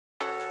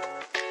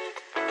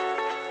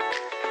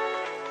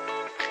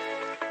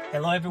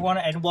Hello everyone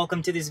and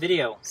welcome to this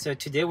video. So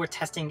today we're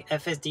testing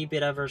FSD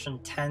beta version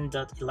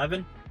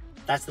 10.11.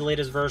 That's the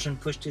latest version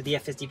pushed to the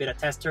FSD beta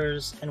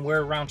testers, and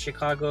we're around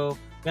Chicago. I'm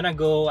gonna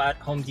go at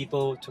Home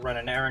Depot to run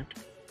an errand.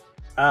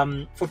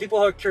 For people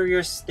who are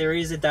curious, there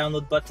is a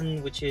download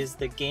button, which is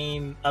the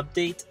game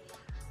update.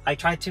 I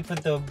tried to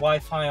put the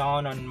Wi-Fi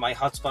on my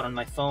hotspot on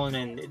my phone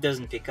and it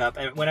doesn't pick up.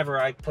 Whenever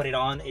I put it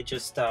on, it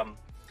just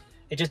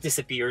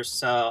disappears.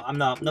 So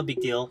no big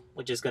deal.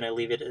 We're just gonna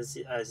leave it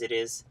as it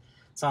is.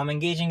 So I'm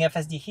engaging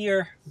FSD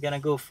here. I'm gonna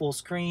go full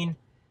screen,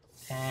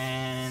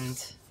 and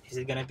is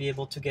it gonna be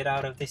able to get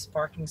out of this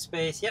parking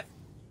space? Yep,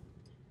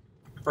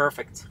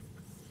 perfect.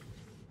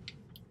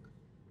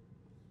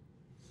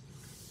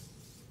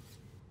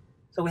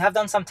 So we have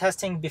done some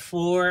testing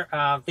before.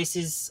 This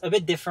is a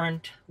bit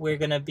different. We're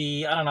gonna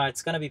be, I don't know,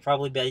 it's gonna be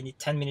probably about a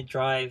 10-minute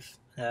drive,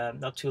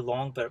 not too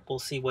long, but we'll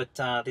see what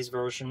this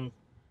version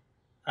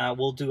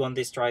will do on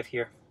this drive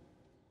here.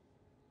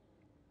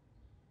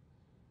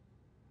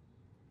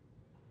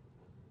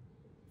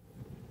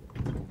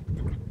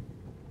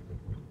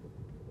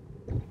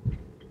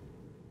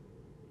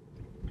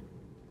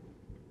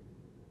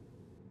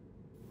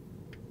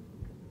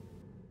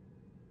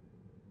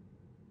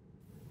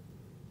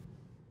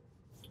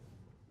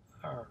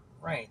 All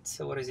right,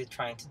 so what is it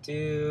trying to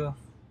do?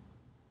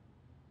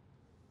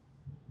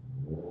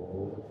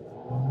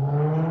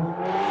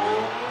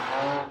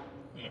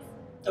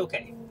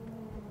 Okay,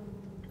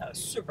 that was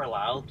super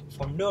loud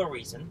for no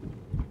reason.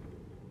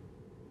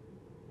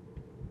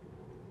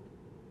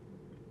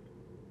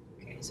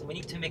 Okay, so we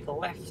need to make a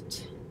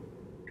left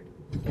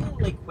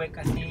fairly quick,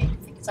 I think. I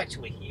think it's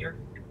actually here.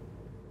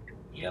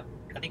 Yep,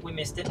 I think we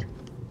missed it.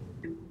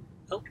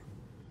 Oh.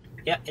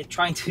 Yeah, it's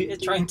trying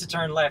to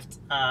turn left,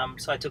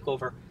 so I took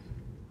over.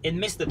 It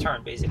missed the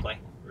turn, basically.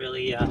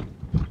 Really.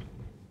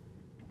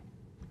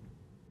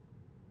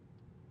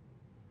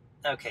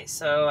 Okay,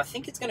 so I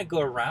think it's gonna go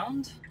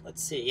around.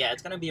 Let's see. Yeah,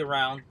 it's gonna be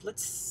around.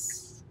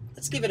 Let's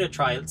give it a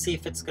try. Let's see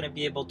if it's gonna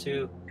be able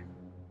to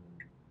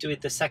do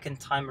it the second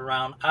time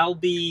around. I'll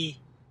be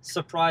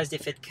surprised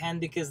if it can,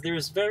 because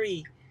there's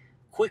very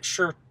quick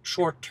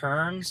short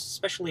turns,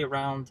 especially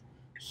around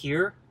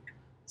here.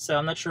 So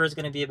I'm not sure it's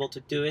going to be able to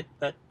do it,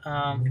 but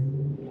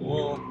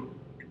we'll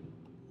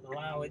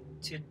allow it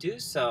to do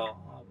so.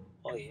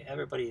 Oh yeah,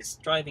 everybody is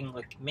driving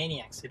like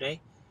maniacs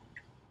today.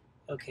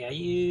 Okay, are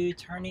you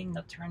turning,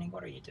 not turning?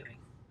 What are you doing?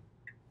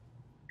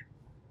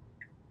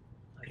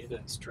 Oh, you're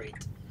going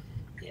straight.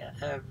 Yeah,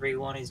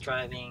 everyone is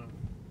driving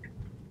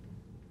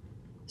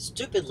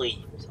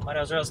stupidly. So might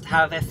as well just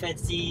have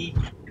FSD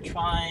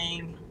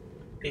trying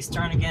this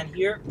turn again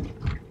here.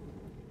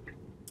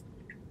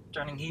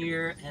 Turning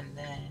here, and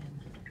then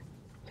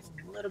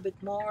a little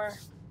bit more.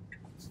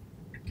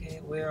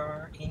 Okay, we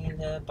are in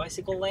the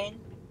bicycle lane.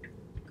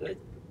 Good.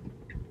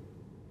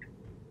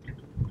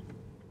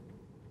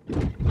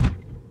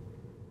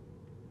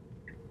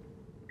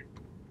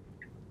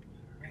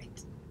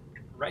 Alright.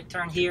 Right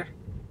turn here.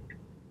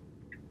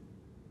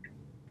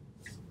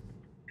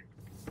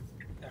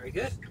 Very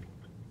good.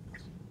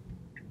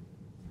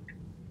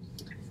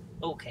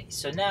 Okay,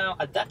 so now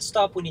at that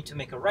stop we need to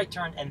make a right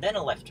turn and then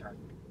a left turn.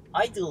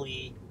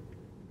 Ideally,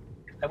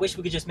 I wish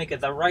we could just make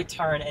the right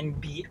turn and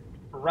be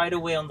right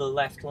away on the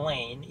left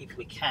lane if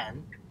we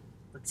can.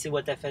 Let's see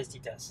what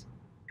FSD does.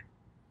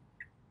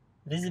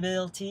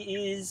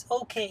 Visibility is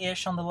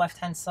okay-ish on the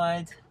left-hand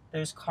side.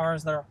 There's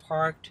cars that are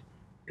parked.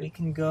 We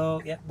can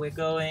go. Yep, we're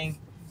going.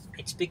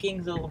 It's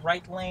picking the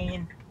right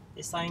lane,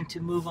 deciding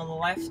to move on the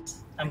left.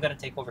 I'm gonna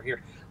take over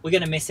here. We're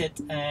gonna miss it,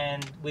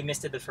 and we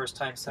missed it the first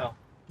time, so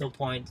no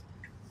point.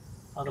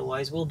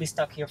 Otherwise, we'll be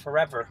stuck here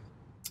forever.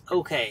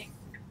 Okay.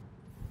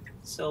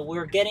 So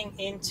we're getting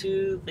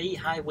into the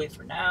highway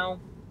for now.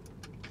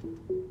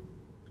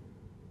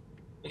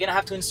 We're gonna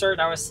have to insert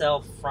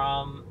ourselves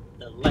from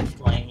the left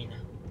lane,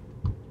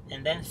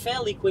 and then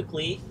fairly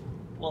quickly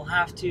we'll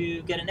have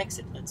to get an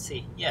exit. Let's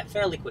see. Yeah,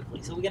 fairly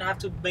quickly. So we're gonna have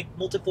to make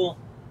multiple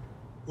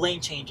lane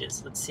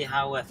changes. Let's see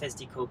how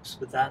FSD copes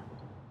with that.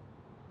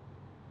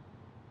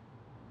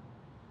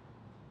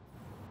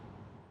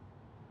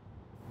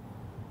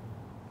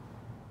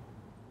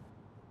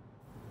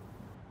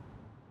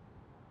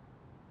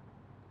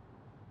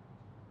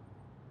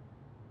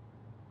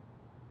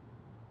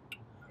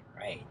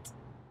 Right,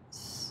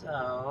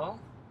 so,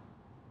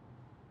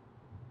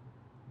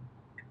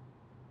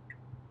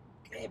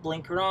 okay,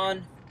 blinker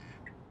on.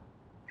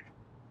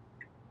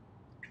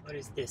 What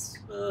is this?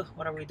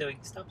 What are we doing?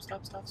 Stop,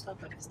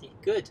 FSD.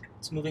 Good,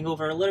 it's moving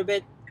over a little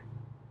bit,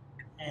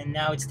 and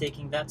now it's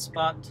taking that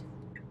spot.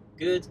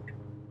 Good.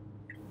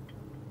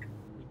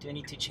 We do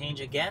need to change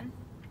again.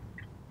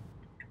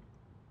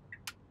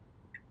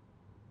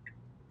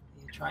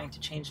 Are you trying to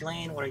change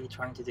lane? What are you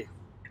trying to do?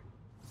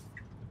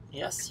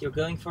 Yes, you're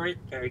going for it.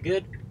 Very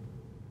good.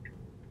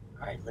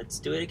 All right, let's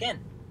do it again.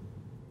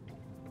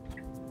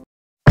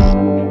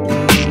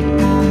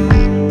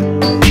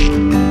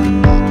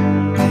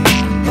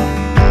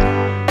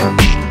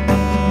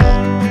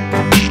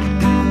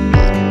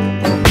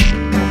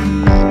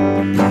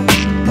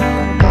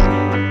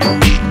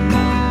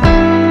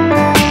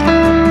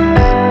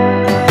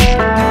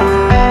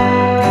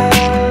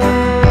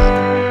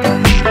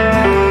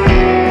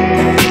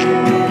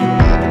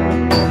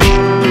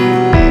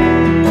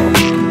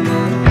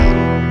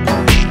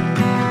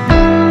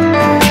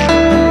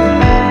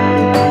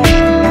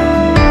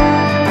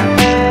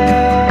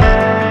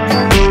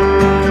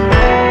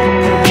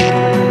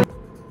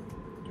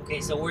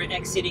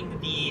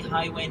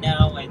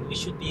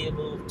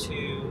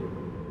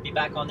 to be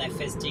back on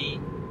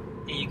FSD.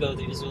 Here you go,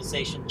 the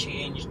visualization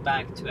changed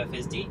back to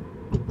FSD.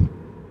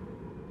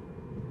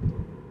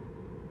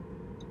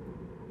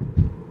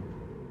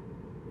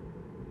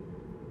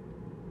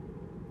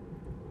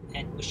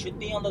 And we should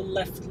be on the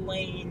left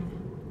lane,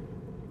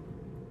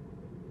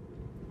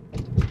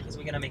 because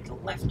we're gonna make a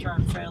left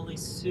turn fairly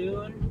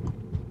soon.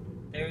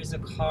 There is a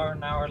car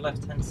on our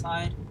left hand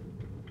side.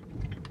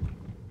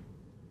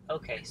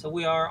 Okay, so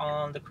we are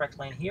on the correct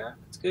lane here.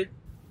 That's good.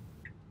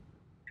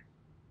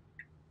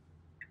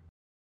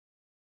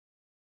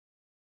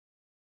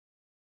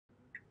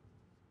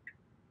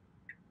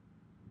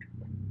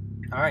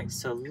 Alright,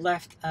 so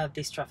left at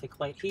this traffic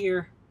light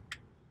here.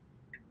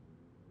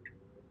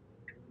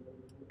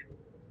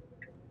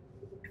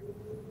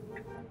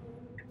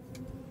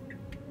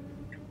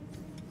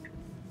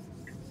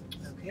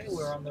 Okay,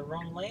 we're on the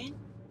wrong lane.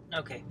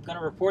 Okay, I'm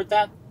gonna report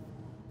that.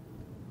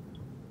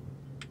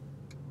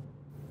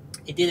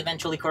 It did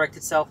eventually correct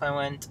itself. I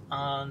went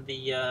on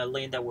the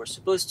lane that we're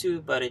supposed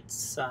to, but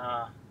it's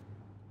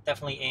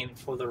definitely aimed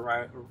for the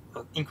right,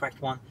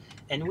 incorrect one.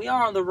 And we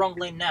are on the wrong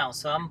lane now,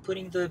 so I'm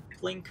putting the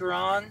blinker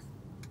on.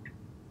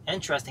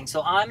 Interesting.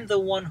 So I'm the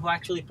one who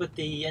actually put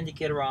the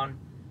indicator on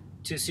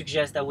to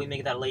suggest that we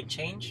make that lane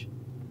change.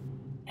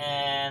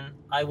 And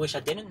I wish I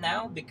didn't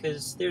now,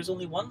 because there's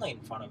only one lane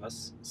in front of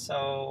us.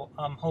 So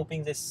I'm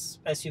hoping this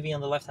SUV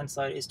on the left hand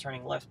side is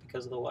turning left,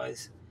 because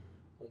otherwise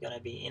we're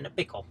gonna be in a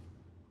pickle.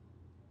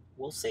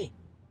 We'll see.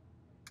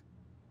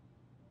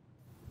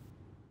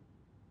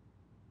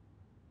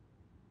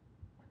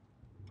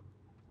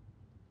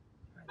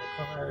 The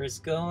car is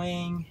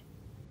going.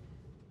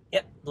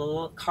 Yep,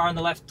 the car on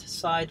the left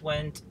side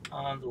went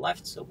on the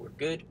left, so we're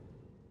good.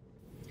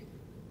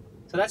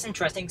 So that's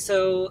interesting.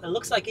 So it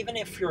looks like even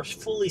if you're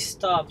fully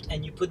stopped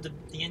and you put the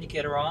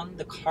indicator on,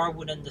 the car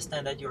would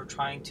understand that you're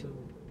trying to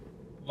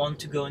want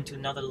to go into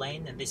another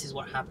lane, and this is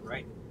what happened,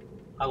 right?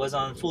 I was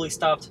on fully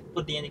stopped,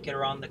 put the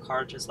indicator on, the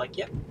car just like,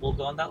 yep, we'll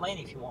go on that lane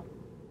if you want.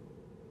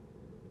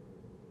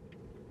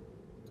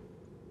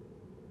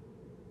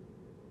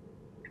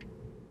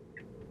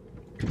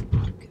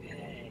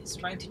 Okay, it's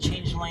trying to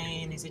change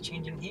lane. Is it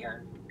changing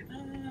here?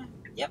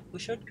 Yep, we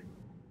should.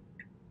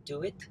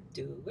 Do it,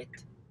 do it.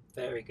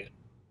 Very good.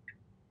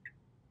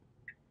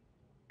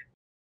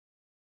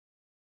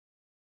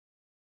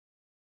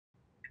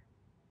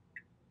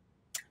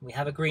 We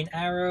have a green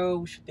arrow.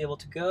 We should be able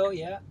to go.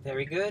 Yeah,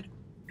 very good.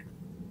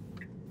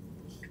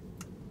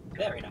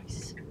 Very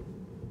nice.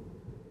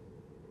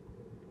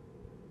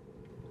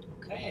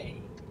 Okay.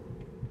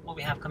 What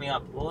we have coming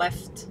up?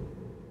 Left.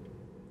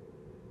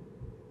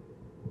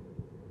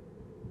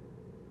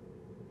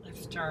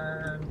 Left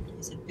turn.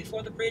 Is it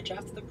before the bridge?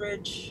 After the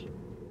bridge?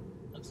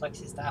 Looks like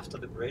it's after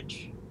the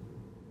bridge.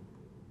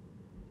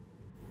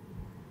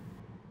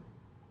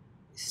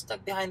 He's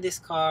stuck behind this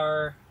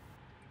car.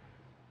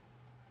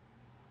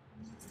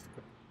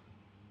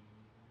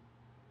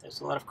 There's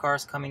a lot of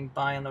cars coming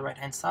by on the right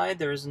hand side.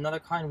 There is another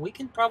car, and we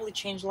can probably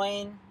change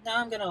lane. No,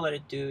 I'm gonna let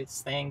it do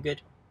its thing.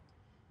 Good.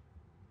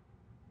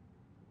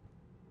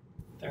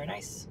 Very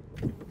nice.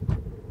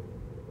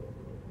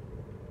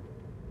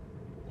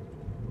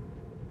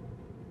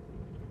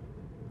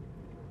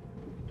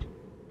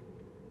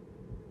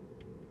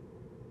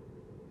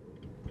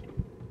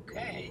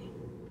 Okay.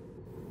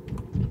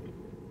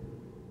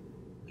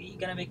 We're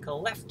gonna make a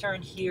left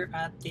turn here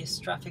at this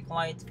traffic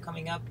light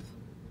coming up.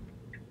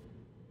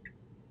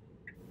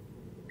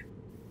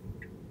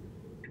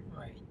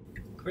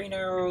 Green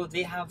arrow,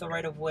 they have the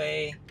right of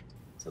way,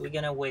 so we're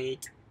gonna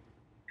wait.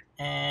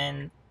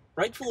 And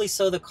rightfully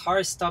so, the car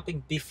is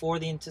stopping before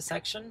the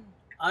intersection.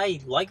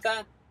 I like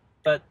that,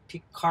 but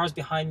cars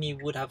behind me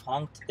would have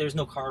honked. There's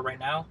no car right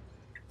now.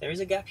 There is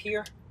a gap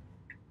here.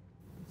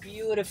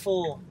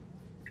 Beautiful.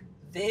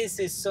 This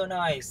is so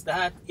nice.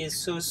 That is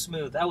so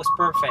smooth. That was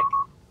perfect.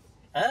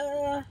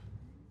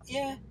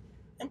 Yeah.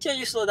 Until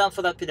you slow down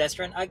for that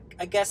pedestrian,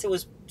 I guess it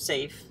was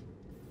safe.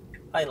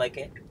 I like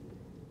it.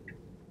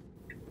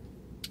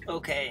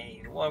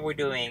 Okay, what we're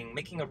doing?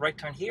 Making a right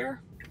turn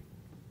here?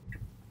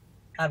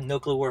 I have no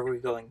clue where we're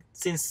going.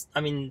 Since,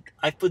 I mean,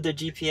 I put the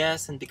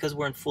GPS, and because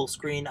we're in full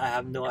screen, I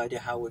have no idea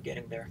how we're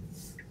getting there.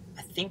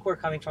 I think we're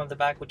coming from the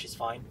back, which is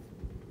fine.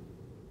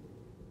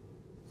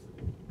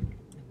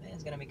 And then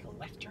it's gonna make a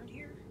left turn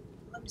here?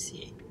 Let me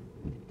see.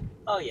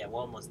 Oh yeah, we're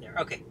almost there.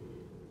 Okay.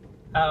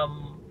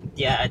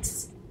 Yeah,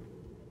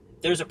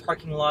 there's a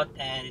parking lot,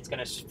 and it's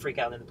gonna freak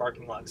out in the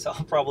parking lot, so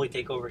I'll probably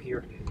take over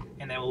here,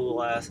 and then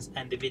we'll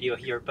end the video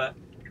here. But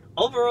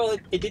overall,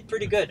 it did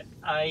pretty good.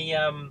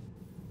 I'm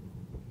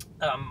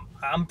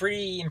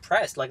pretty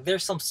impressed. Like,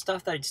 there's some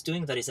stuff that it's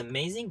doing that is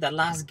amazing. That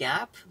last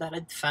gap that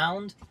I'd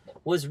found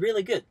was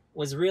really good.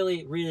 Was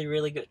really, really,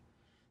 really good.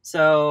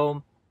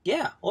 So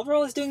yeah,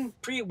 overall it's doing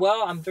pretty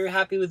well. I'm very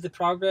happy with the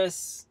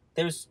progress.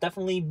 There's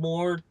definitely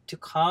more to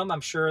come.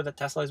 I'm sure that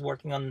Tesla is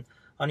working on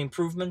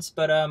improvements,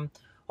 but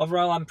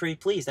overall I'm pretty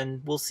pleased,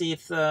 and we'll see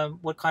if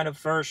what kind of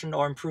version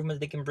or improvement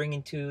they can bring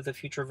into the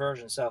future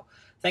version. So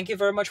thank you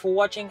very much for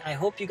watching. I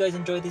hope you guys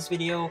enjoyed this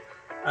video.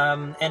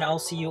 And I'll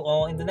see you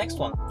all in the next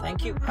one.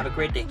 Thank you. Have a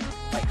great day.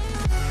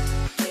 Bye.